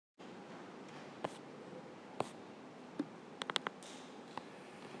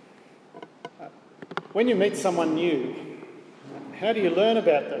When you meet someone new, how do you learn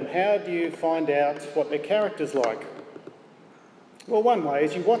about them? How do you find out what their character's like? Well, one way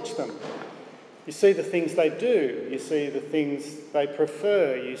is you watch them. You see the things they do. You see the things they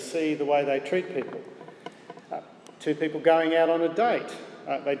prefer. You see the way they treat people. Two people going out on a date.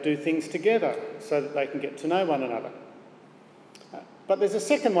 They do things together so that they can get to know one another. But there's a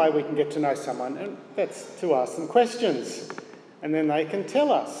second way we can get to know someone, and that's to ask them questions. And then they can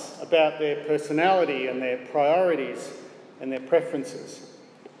tell us about their personality and their priorities and their preferences.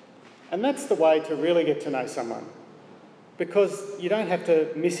 And that's the way to really get to know someone, because you don't have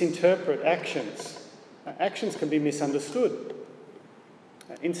to misinterpret actions. Actions can be misunderstood.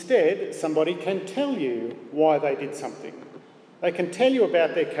 Instead, somebody can tell you why they did something. They can tell you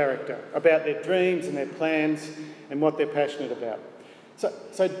about their character, about their dreams and their plans and what they're passionate about.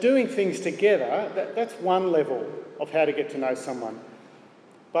 So doing things together, that's one level of how to get to know someone.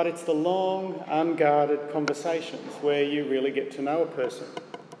 But it's the long, unguarded conversations where you really get to know a person.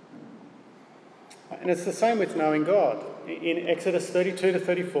 And it's the same with knowing God. In Exodus 32 to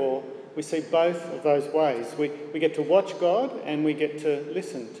 34, we see both of those ways. We get to watch God and we get to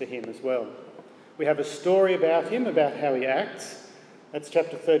listen to him as well. We have a story about him, about how he acts. That's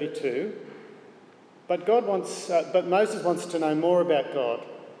chapter 32. But Moses wants to know more about God.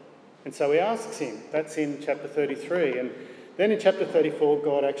 And so he asks him. That's in chapter 33. And then in chapter 34,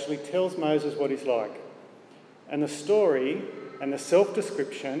 God actually tells Moses what he's like. And the story and the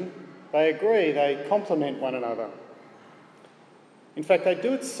self-description, they agree, they complement one another. In fact, they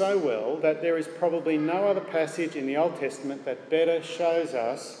do it so well that there is probably no other passage in the Old Testament that better shows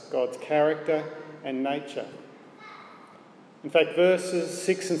us God's character and nature. In fact, verses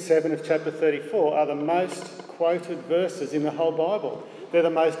 6 and 7 of chapter 34 are the most quoted verses in the whole Bible. They're the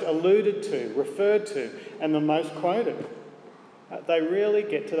most alluded to, referred to, and the most quoted. They really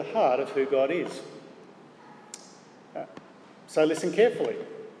get to the heart of who God is. So listen carefully.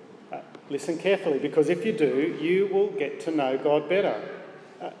 Listen carefully, because if you do, you will get to know God better.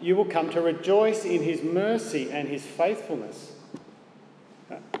 You will come to rejoice in his mercy and his faithfulness.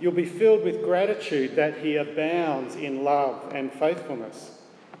 You'll be filled with gratitude that he abounds in love and faithfulness,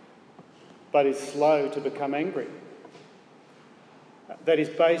 but is slow to become angry. That his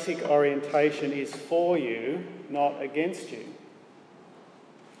basic orientation is for you, not against you.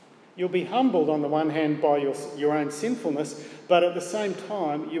 You'll be humbled on the one hand by your own sinfulness, but at the same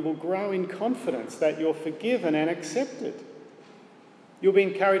time you will grow in confidence that you're forgiven and accepted. You'll be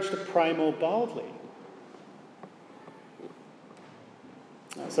encouraged to pray more boldly.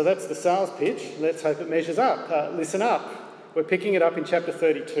 So that's the sales pitch. Let's hope it measures up. Listen up. We're picking it up in chapter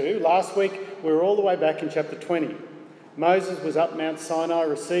 32. Last week we were all the way back in chapter 20. Moses was up Mount Sinai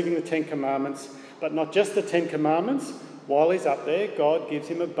receiving the Ten Commandments, but not just the Ten Commandments. While he's up there, God gives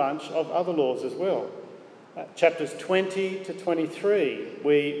him a bunch of other laws as well. Chapters 20 to 23,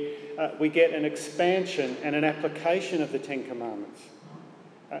 we get an expansion and an application of the Ten Commandments.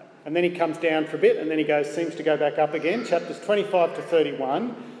 And then he comes down for a bit, and then he seems to go back up again. Chapters 25 to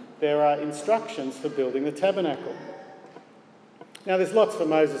 31, there are instructions for building the tabernacle. Now, there's lots for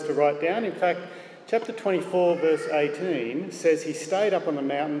Moses to write down. In fact, chapter 24, verse 18 says he stayed up on the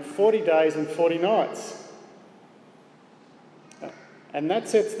mountain 40 days and 40 nights. And that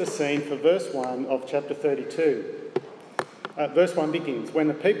sets the scene for verse 1 of chapter 32. Verse 1 begins, "When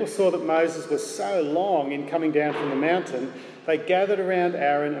the people saw that Moses was so long in coming down from the mountain, they gathered around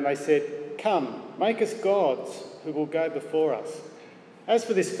Aaron and they said, 'Come, make us gods who will go before us. As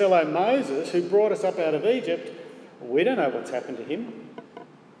for this fellow Moses who brought us up out of Egypt, we don't know what's happened to him.'"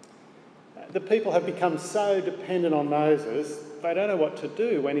 The people have become so dependent on Moses, they don't know what to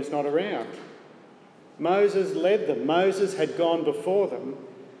do when he's not around. Moses led them. Moses had gone before them.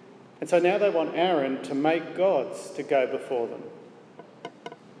 And so now they want Aaron to make gods to go before them.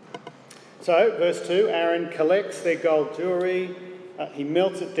 So, verse 2, Aaron collects their gold jewellery, he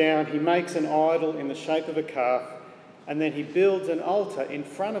melts it down, he makes an idol in the shape of a calf, and then he builds an altar in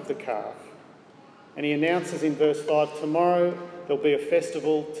front of the calf. And he announces in verse 5, "Tomorrow there'll be a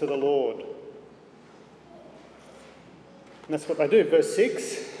festival to the Lord." And that's what they do. Verse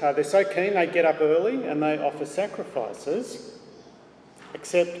 6, they're so keen they get up early and they offer sacrifices,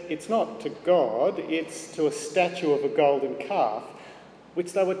 except it's not to God, it's to a statue of a golden calf,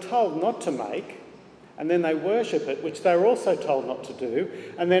 which they were told not to make, and then they worship it, which they were also told not to do,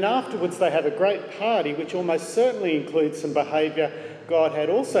 and then afterwards they have a great party, which almost certainly includes some behaviour God had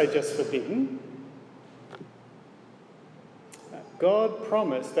also just forbidden. God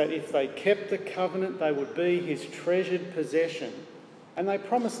promised that if they kept the covenant, they would be his treasured possession. And they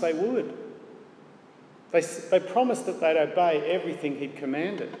promised they would. They promised that they'd obey everything he'd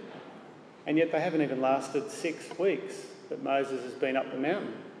commanded. And yet they haven't even lasted 6 weeks that Moses has been up the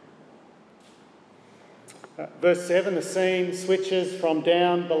mountain. Verse 7, the scene switches from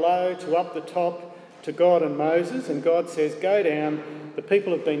down below to up the top to God and Moses, and God says, "Go down. The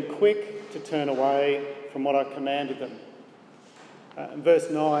people have been quick to turn away from what I commanded them." In verse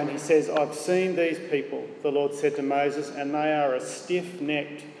 9, he says, "I've seen these people," the Lord said to Moses, "and they are a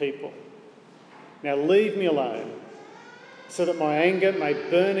stiff-necked people. Now leave me alone, so that my anger may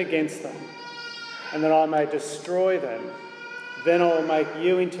burn against them, and that I may destroy them. Then I will make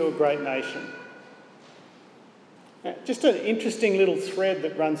you into a great nation." Now, just an interesting little thread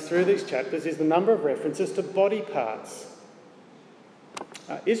that runs through these chapters is the number of references to body parts.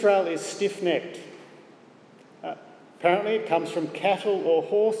 Israel is stiff-necked. Apparently it comes from cattle or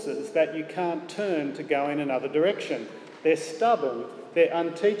horses that you can't turn to go in another direction. They're stubborn, they're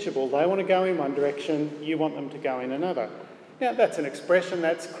unteachable. They want to go in one direction, you want them to go in another. Now, that's an expression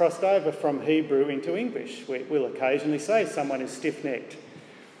that's crossed over from Hebrew into English. We'll occasionally say someone is stiff-necked.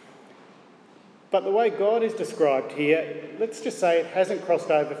 But the way God is described here, let's just say it hasn't crossed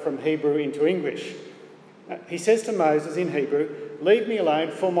over from Hebrew into English. He says to Moses in Hebrew, "Leave me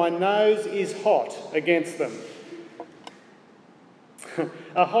alone, for my nose is hot against them."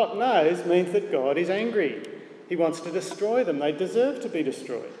 A hot nose means that God is angry. He wants to destroy them. They deserve to be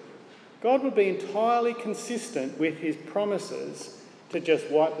destroyed. God would be entirely consistent with his promises to just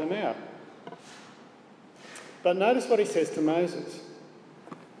wipe them out. But notice what he says to Moses.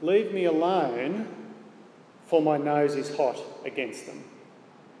 "Leave me alone, for my nose is hot against them."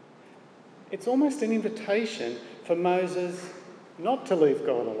 It's almost an invitation for Moses not to leave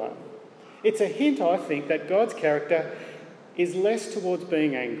God alone. It's a hint, I think, that God's character is less towards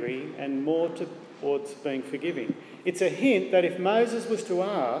being angry and more towards being forgiving. It's a hint that if Moses was to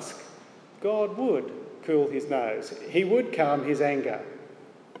ask, God would cool his nose. He would calm his anger.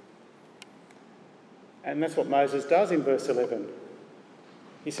 And that's what Moses does in verse 11.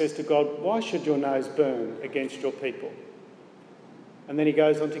 He says to God, "Why should your nose burn against your people?" And then he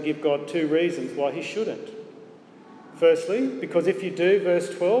goes on to give God 2 reasons why he shouldn't. Firstly, because if you do, verse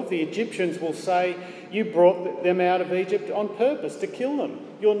 12, the Egyptians will say, "You brought them out of Egypt on purpose to kill them.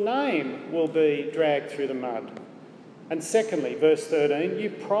 Your name will be dragged through the mud." And secondly, verse 13, "You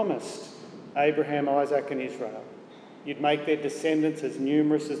promised Abraham, Isaac and Israel you'd make their descendants as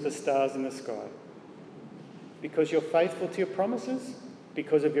numerous as the stars in the sky." Because you're faithful to your promises,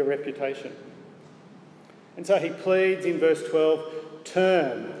 because of your reputation. And so he pleads in verse 12,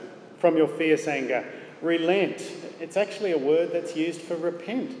 "Turn from your fierce anger, relent." It's actually a word that's used for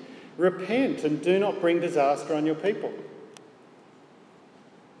repent. Repent and do not bring disaster on your people.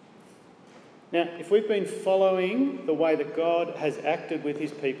 Now, if we've been following the way that God has acted with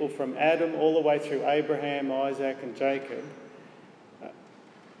his people from Adam all the way through Abraham, Isaac and Jacob,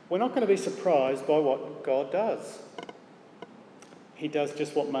 we're not going to be surprised by what God does. He does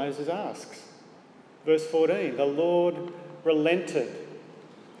just what Moses asks. Verse 14, "The Lord relented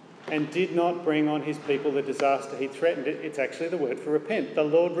and did not bring on his people the disaster he threatened." It's actually the word for repent. The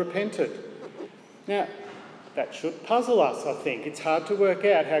Lord repented. Now, that should puzzle us, I think. It's hard to work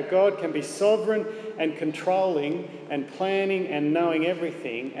out how God can be sovereign and controlling and planning and knowing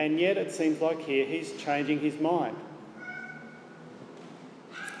everything, and yet it seems like here he's changing his mind.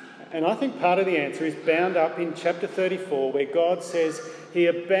 And I think part of the answer is bound up in chapter 34, where God says he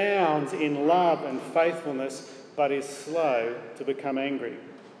abounds in love and faithfulness, but is slow to become angry.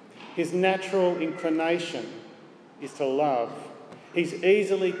 His natural inclination is to love. He's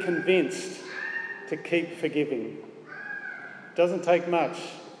easily convinced to keep forgiving. It doesn't take much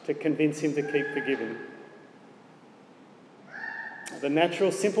to convince him to keep forgiving. The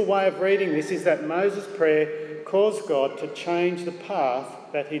natural, simple way of reading this is that Moses' prayer caused God to change the path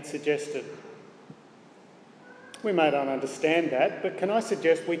that he'd suggested. We may not understand that, but can I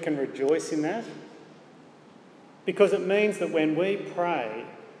suggest we can rejoice in that? Because it means that when we pray,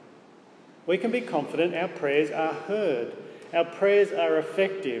 we can be confident our prayers are heard, our prayers are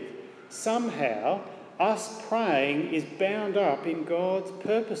effective. Somehow, us praying is bound up in God's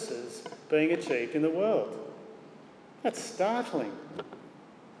purposes being achieved in the world. That's startling.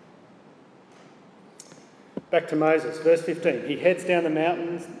 Back to Moses, verse 15. He heads down the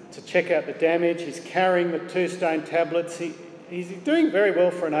mountains to check out the damage. He's carrying the 2 stone tablets. He's doing very well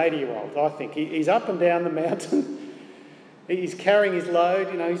for an 80-year-old, I think. He's up and down the mountain. He's carrying his load.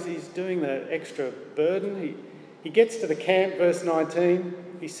 He's doing the extra burden. He gets to the camp, verse 19.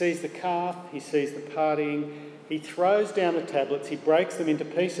 He sees the calf. He sees the partying. He throws down the tablets. He breaks them into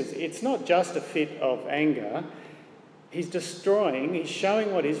pieces. It's not just a fit of anger. He's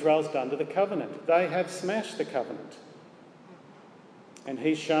showing what Israel's done to the covenant. They have smashed the covenant. And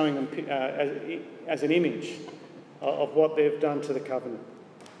he's showing them as an image of what they've done to the covenant.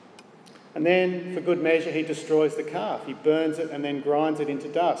 And then, for good measure, he destroys the calf. He burns it and then grinds it into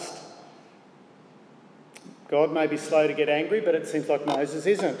dust. God may be slow to get angry, but it seems like Moses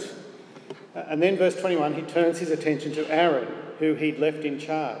isn't. And then, verse 21, he turns his attention to Aaron, who he'd left in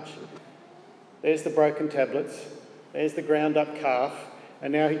charge. There's the broken tablets, there's the ground up calf,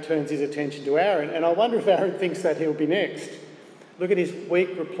 and now he turns his attention to Aaron. And I wonder if Aaron thinks that he'll be next. Look at his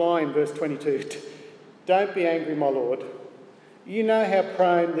weak reply in verse 22. Don't be angry, my Lord. You know how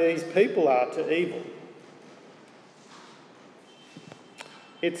prone these people are to evil.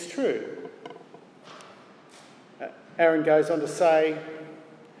 It's true. Aaron goes on to say,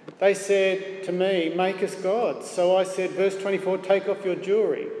 they said to me, make us gods. So I said, verse 24, take off your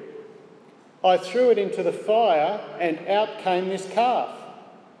jewellery. I threw it into the fire and out came this calf.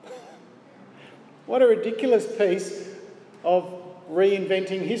 What a ridiculous piece of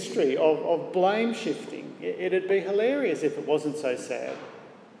reinventing history, of blame shifting. It'd be hilarious if it wasn't so sad.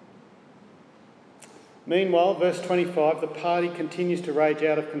 Meanwhile, verse 25, the party continues to rage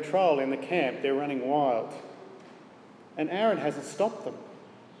out of control in the camp. They're running wild. And Aaron hasn't stopped them.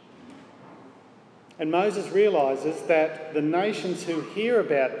 And Moses realises that the nations who hear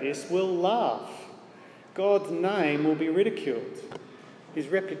about this will laugh. God's name will be ridiculed. His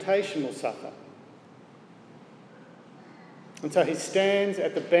reputation will suffer. And so he stands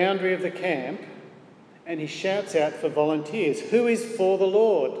at the boundary of the camp and he shouts out for volunteers. Who is for the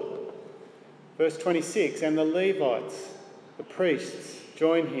Lord? Verse 26, and the Levites, the priests,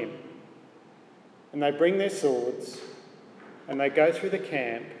 join him. And they bring their swords and they go through the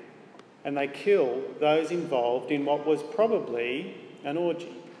camp and they kill those involved in what was probably an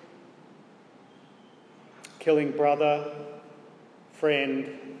orgy. Killing brother, friend,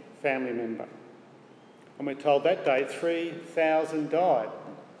 family member. And we're told that day 3,000 died.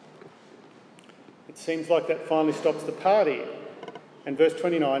 It seems like that finally stops the party. And verse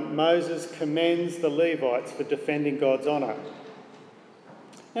 29, Moses commends the Levites for defending God's honour.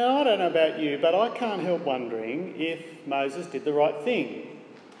 Now, I don't know about you, but I can't help wondering if Moses did the right thing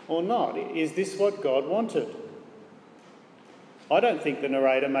or not. Is this what God wanted? I don't think the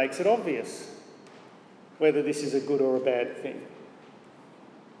narrator makes it obvious whether this is a good or a bad thing.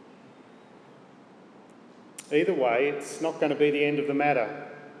 Either way, it's not going to be the end of the matter.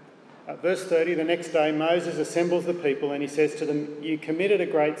 Verse 30, the next day Moses assembles the people and he says to them, you committed a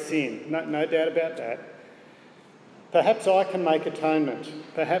great sin. No doubt about that. Perhaps I can make atonement.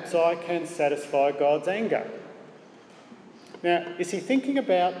 Perhaps I can satisfy God's anger. Now, is he thinking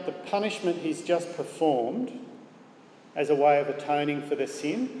about the punishment he's just performed as a way of atoning for the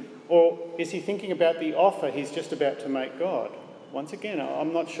sin? Or is he thinking about the offer he's just about to make God? Once again,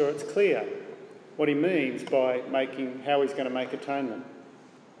 I'm not sure it's clear what he means by how he's going to make atonement.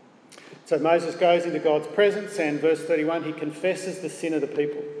 So Moses goes into God's presence and verse 31, he confesses the sin of the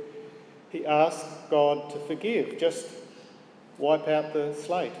people. He asks God to forgive, just wipe out the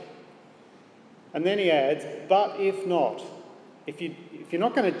slate. And then he adds, but if not, if you're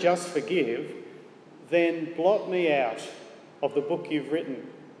not going to just forgive, then blot me out of the book you've written.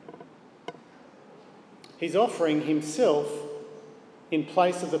 He's offering himself in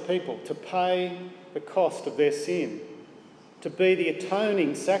place of the people to pay the cost of their sin, to be the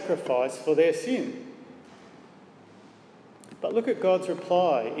atoning sacrifice for their sin. But look at God's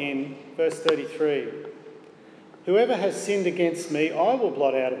reply in verse 33. Whoever has sinned against me, I will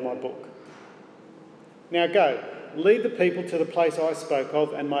blot out of my book. Now go, lead the people to the place I spoke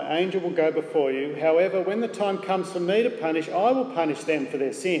of, and my angel will go before you. However, when the time comes for me to punish, I will punish them for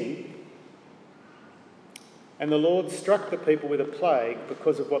their sin. And the Lord struck the people with a plague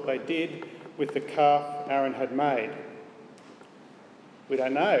because of what they did with the calf Aaron had made. We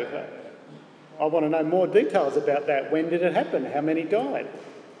don't know. I want to know more details about that. When did it happen? How many died?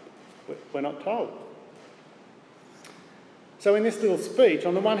 We're not told. So in this little speech,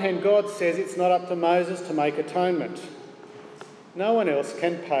 on the one hand, God says it's not up to Moses to make atonement. No one else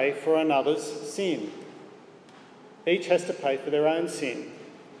can pay for another's sin. Each has to pay for their own sin.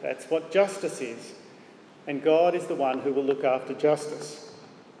 That's what justice is. And God is the one who will look after justice,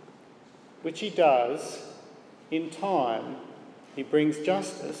 which he does in time. He brings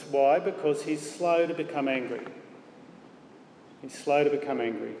justice. Why? Because he's slow to become angry. He's slow to become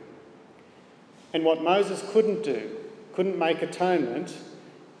angry. And what Moses couldn't do, couldn't make atonement,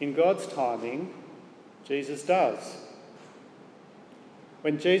 in God's timing, Jesus does.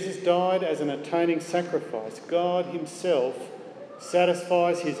 When Jesus died as an atoning sacrifice, God himself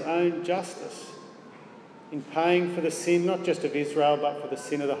satisfies his own justice in paying for the sin not just of Israel but for the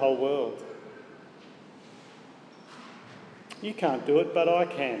sin of the whole world. You can't do it, but I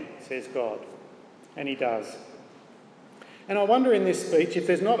can, says God. And he does. And I wonder in this speech if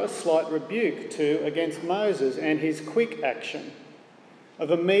there's not a slight rebuke against Moses and his quick action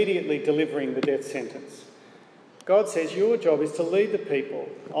of immediately delivering the death sentence. God says, your job is to lead the people.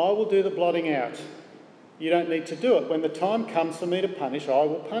 I will do the blotting out. You don't need to do it. When the time comes for me to punish, I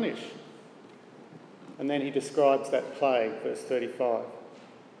will punish. And then he describes that plague, verse 35.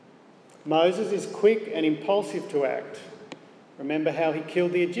 Moses is quick and impulsive to act. Remember how he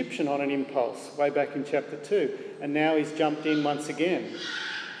killed the Egyptian on an impulse way back in chapter 2, and now he's jumped in once again.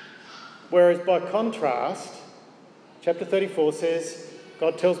 Whereas by contrast, chapter 34 says,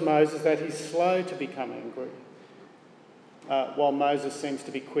 God tells Moses that he's slow to become angry, while Moses seems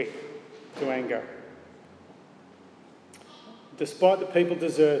to be quick to anger. Despite the people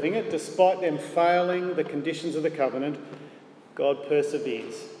deserving it, despite them failing the conditions of the covenant, God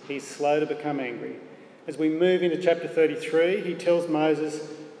perseveres. He's slow to become angry. As we move into chapter 33, he tells Moses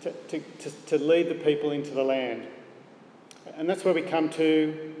to lead the people into the land. And that's where we come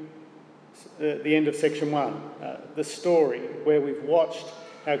to the end of section 1, the story, where we've watched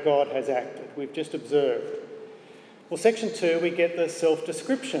how God has acted. We've just observed. Well, section 2, we get the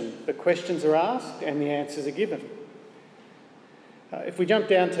self-description. The questions are asked and the answers are given. If we jump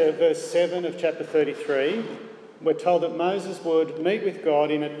down to verse 7 of chapter 33, we're told that Moses would meet with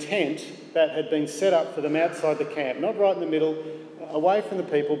God in a tent that had been set up for them outside the camp, not right in the middle, away from the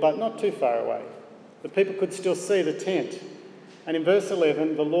people, but not too far away. The people could still see the tent. And in verse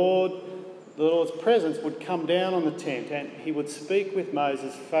 11, the Lord's presence would come down on the tent and he would speak with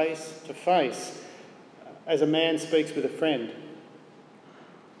Moses face to face, as a man speaks with a friend.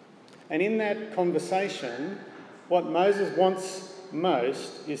 And in that conversation, what Moses wants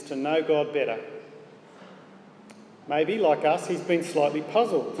most is to know God better. Maybe, like us, he's been slightly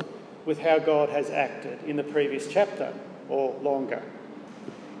puzzled with how God has acted in the previous chapter, or longer.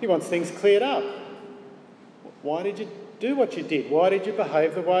 He wants things cleared up. Why did you do what you did? Why did you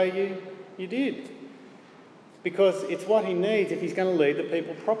behave the way you did? Because it's what he needs if he's going to lead the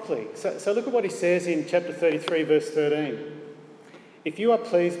people properly. So look at what he says in chapter 33, verse 13. If you are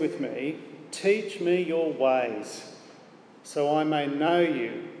pleased with me, teach me your ways, so I may know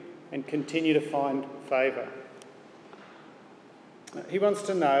you and continue to find favour. He wants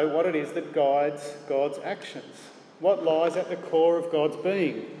to know what it is that guides God's actions, what lies at the core of God's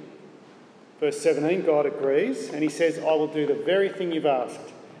being. Verse 17, God agrees, and he says, I will do the very thing you've asked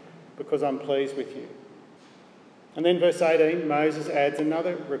because I'm pleased with you. And then verse 18, Moses adds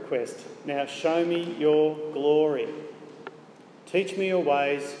another request. Now show me your glory. Teach me your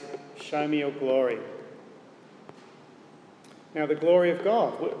ways, show me your glory. Now the glory of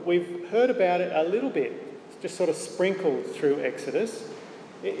God, we've heard about it a little bit. It's just sort of sprinkled through Exodus.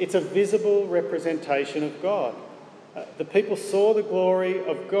 It's a visible representation of God. The people saw the glory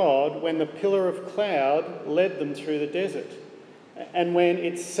of God when the pillar of cloud led them through the desert. And when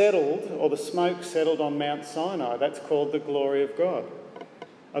it settled, or the smoke settled on Mount Sinai, that's called the glory of God.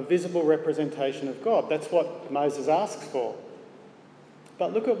 A visible representation of God. That's what Moses asks for.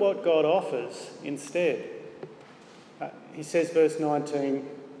 But look at what God offers instead. He says, verse 19,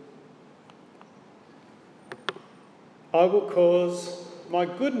 I will cause my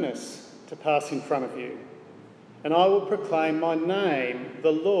goodness to pass in front of you, and I will proclaim my name,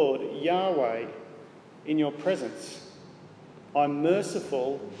 the Lord Yahweh, in your presence. I'm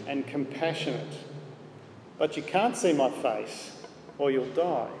merciful and compassionate, but you can't see my face or you'll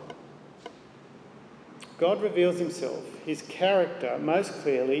die. God reveals himself, his character, most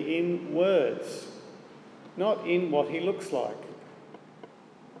clearly in words, not in what he looks like.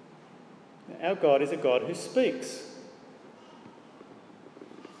 Our God is a God who speaks.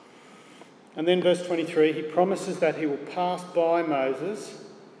 And then verse 23, he promises that he will pass by Moses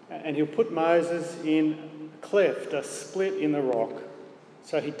and he'll put Moses in a cleft, a split in the rock,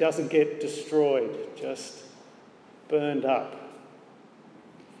 so he doesn't get destroyed, just burned up.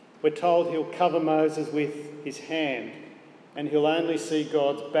 We're told he'll cover Moses with his hand and he'll only see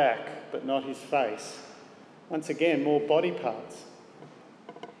God's back but not his face. Once again, more body parts.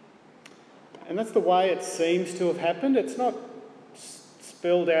 And that's the way it seems to have happened. It's not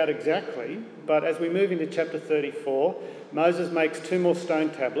spelled out exactly, but as we move into chapter 34, Moses makes 2 more stone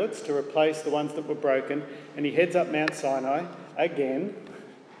tablets to replace the ones that were broken, and he heads up Mount Sinai again.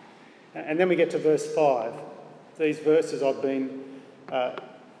 And then we get to verse 5. These verses I've been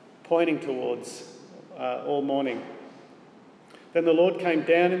pointing towards all morning. Then the Lord came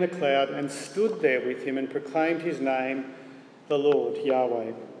down in the cloud and stood there with him and proclaimed his name, the Lord,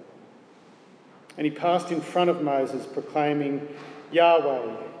 Yahweh. And he passed in front of Moses, proclaiming,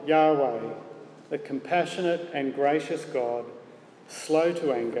 Yahweh, Yahweh, the compassionate and gracious God, slow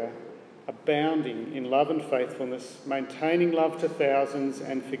to anger, abounding in love and faithfulness, maintaining love to thousands,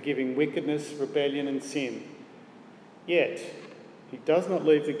 and forgiving wickedness, rebellion, and sin. Yet, he does not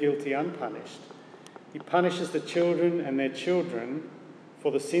leave the guilty unpunished. He punishes the children and their children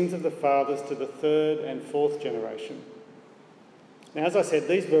for the sins of the fathers to the third and fourth generation. Now, as I said,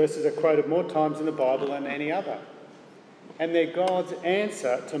 these verses are quoted more times in the Bible than any other. And they're God's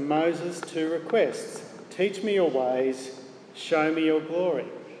answer to Moses' two requests. Teach me your ways, show me your glory.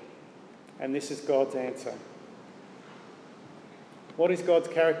 And this is God's answer. What is God's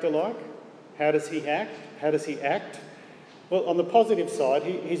character like? How does he act? Well, on the positive side,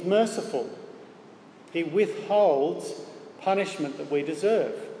 he's merciful. He withholds punishment that we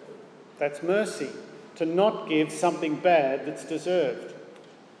deserve. That's mercy, to not give something bad that's deserved.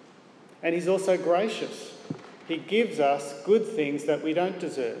 And he's also gracious. He gives us good things that we don't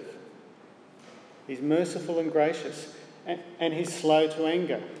deserve. He's merciful and gracious, and he's slow to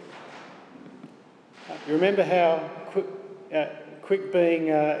anger. You remember how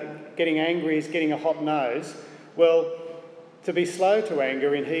getting angry is getting a hot nose? Well, to be slow to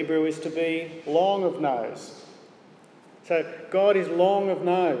anger in Hebrew is to be long of nose. So God is long of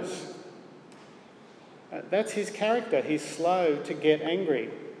nose. That's his character. He's slow to get angry.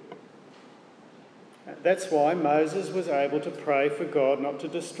 That's why Moses was able to pray for God not to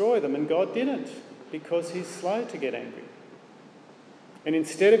destroy them, and God didn't, because he's slow to get angry. And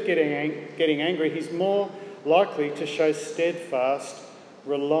instead of getting angry, he's more likely to show steadfast,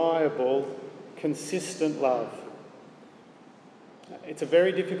 reliable, consistent love. It's a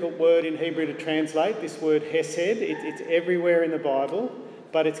very difficult word in Hebrew to translate, this word hesed. It's everywhere in the Bible,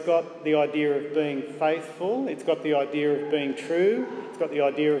 but it's got the idea of being faithful, it's got the idea of being true, it's got the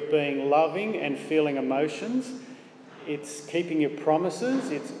idea of being loving and feeling emotions, it's keeping your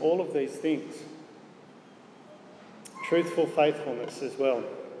promises, it's all of these things. Truthful faithfulness as well.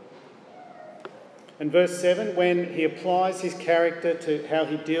 In verse 7, when he applies his character to how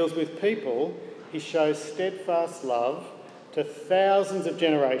he deals with people, he shows steadfast love to thousands of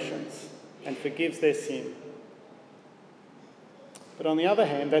generations and forgives their sin. But on the other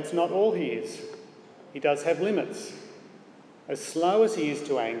hand, that's not all he is. He does have limits. As slow as he is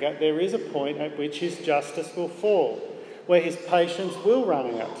to anger, there is a point at which his justice will fall, where his patience will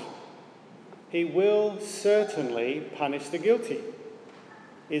run out. He will certainly punish the guilty.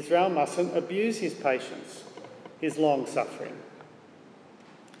 Israel mustn't abuse his patience, his long-suffering.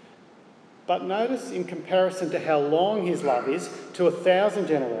 But notice, in comparison to how long his love is, to 1,000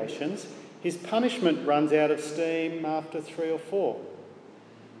 generations, his punishment runs out of steam after 3 or 4,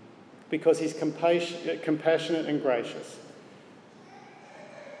 because he's compassionate and gracious.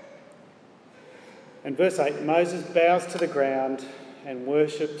 And verse 8, Moses bows to the ground and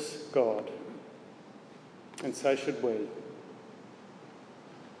worships God. And so should we.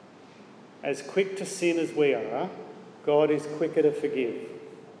 As quick to sin as we are, God is quicker to forgive.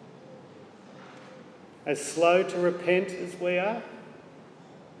 As slow to repent as we are,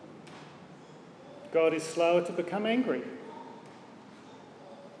 God is slower to become angry.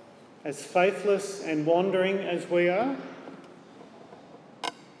 As faithless and wandering as we are,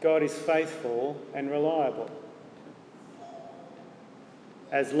 God is faithful and reliable.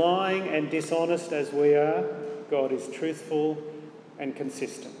 As lying and dishonest as we are, God is truthful and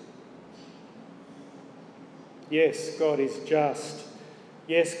consistent. Yes, God is just.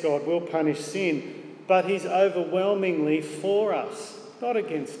 Yes, God will punish sin, but he's overwhelmingly for us, not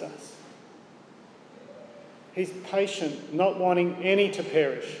against us. He's patient, not wanting any to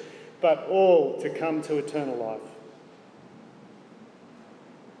perish, but all to come to eternal life.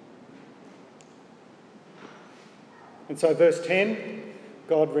 And so verse 10,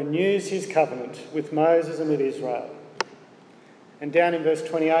 God renews his covenant with Moses and with Israel. And down in verse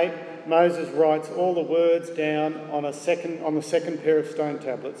 28, Moses writes all the words down on the second pair of stone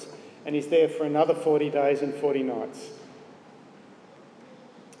tablets, and he's there for another 40 days and 40 nights.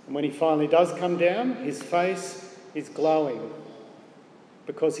 And when he finally does come down, his face is glowing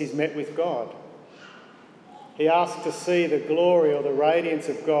because he's met with God. He asked to see the glory or the radiance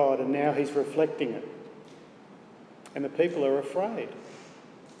of God, and now he's reflecting it. And the people are afraid.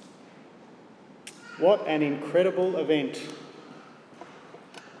 What an incredible event,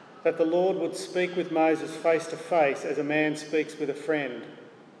 that the Lord would speak with Moses face to face as a man speaks with a friend.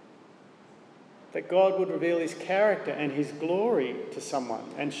 That God would reveal his character and his glory to someone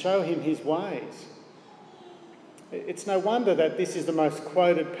and show him his ways. It's no wonder that this is the most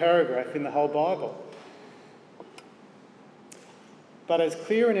quoted paragraph in the whole Bible. But as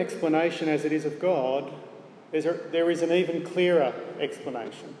clear an explanation as it is of God, there is an even clearer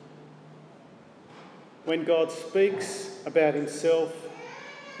explanation. when God speaks about himself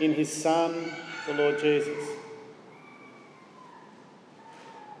in his Son, the Lord Jesus.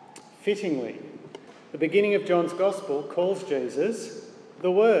 Fittingly, the beginning of John's Gospel calls Jesus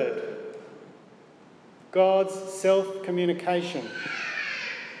the Word, God's self-communication.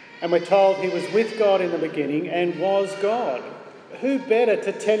 And we're told he was with God in the beginning and was God. Who better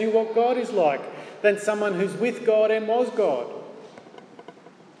to tell you what God is like than someone who's with God and was God?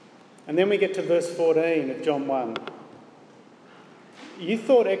 And then we get to verse 14 of John 1. You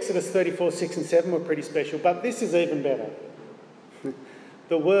thought Exodus 34, 6 and 7 were pretty special, but this is even better.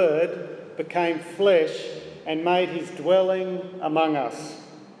 The Word became flesh and made his dwelling among us.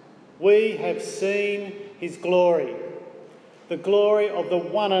 We have seen his glory, the glory of the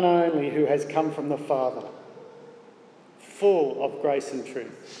one and only who has come from the Father, full of grace and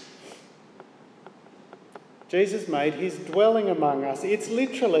truth. Jesus made his dwelling among us. It's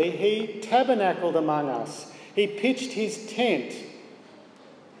literally, he tabernacled among us. He pitched his tent,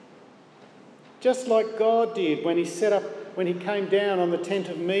 just like God did when he came down on the tent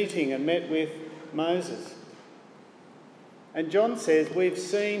of meeting and met with Moses. And John says we've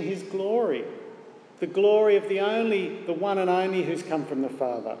seen his glory, the glory of the one and only who's come from the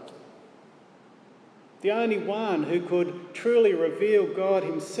Father. The only one who could truly reveal God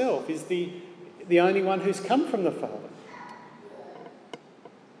himself is the only one who's come from the Father.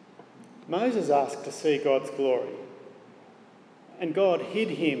 Moses asked to see God's glory, and God hid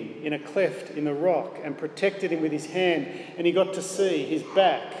him in a cleft in the rock and protected him with his hand, and he got to see his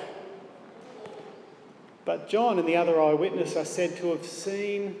back. But John and the other eyewitness are said to have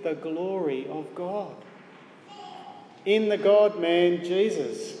seen the glory of God in the God-man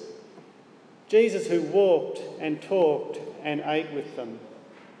Jesus. Jesus who walked and talked and ate with them.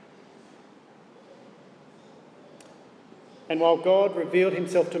 And while God revealed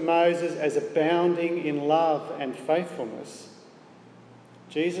himself to Moses as abounding in love and faithfulness,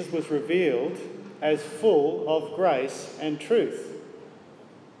 Jesus was revealed as full of grace and truth.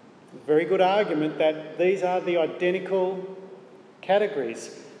 A very good argument that these are the identical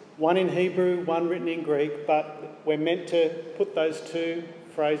categories. One in Hebrew, one written in Greek, but we're meant to put those two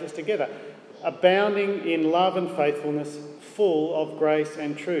phrases together. Abounding in love and faithfulness, full of grace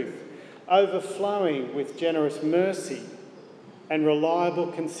and truth, overflowing with generous mercy and reliable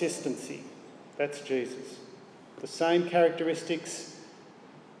consistency. That's Jesus. The same characteristics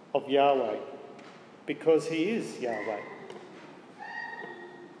of Yahweh, because he is Yahweh.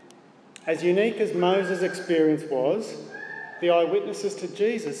 As unique as Moses' experience was, the eyewitnesses to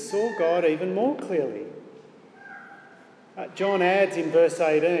Jesus saw God even more clearly. John adds in verse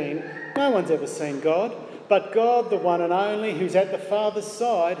 18, no one's ever seen God, but God, the one and only, who's at the Father's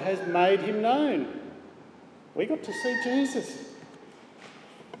side, has made him known. We got to see Jesus.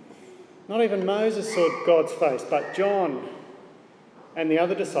 Not even Moses saw God's face, but John and the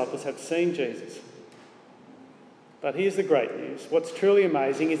other disciples have seen Jesus. But here's the great news. What's truly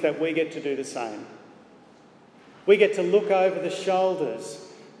amazing is that we get to do the same. We get to look over the shoulders.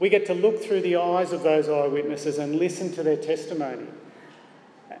 We get to look through the eyes of those eyewitnesses and listen to their testimony.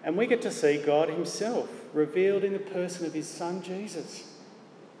 And we get to see God himself revealed in the person of his Son, Jesus.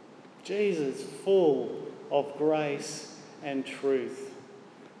 Jesus, full of grace and truth,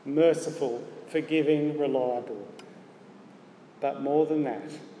 merciful, forgiving, reliable. But more than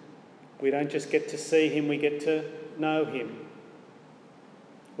that, we don't just get to see him, we get to know him.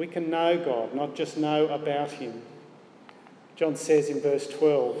 We can know God, not just know about him. John says in verse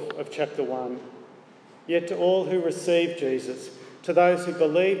 12 of chapter 1, yet to all who received Jesus, to those who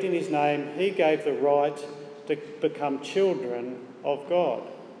believed in his name, he gave the right to become children of God.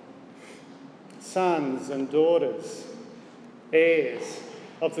 Sons and daughters, heirs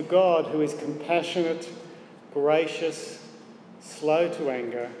of the God who is compassionate, gracious, slow to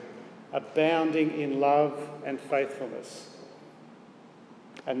anger, abounding in love and faithfulness.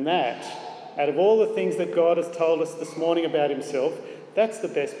 And that, out of all the things that God has told us this morning about himself, that's the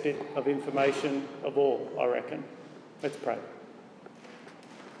best bit of information of all, I reckon. Let's pray.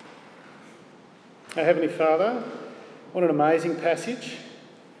 Our Heavenly Father, what an amazing passage.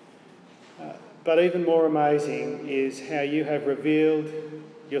 But even more amazing is how you have revealed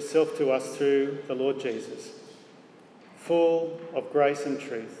yourself to us through the Lord Jesus, full of grace and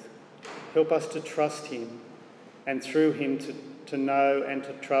truth. Help us to trust him and through him to know and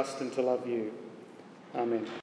to trust and to love you. Amen.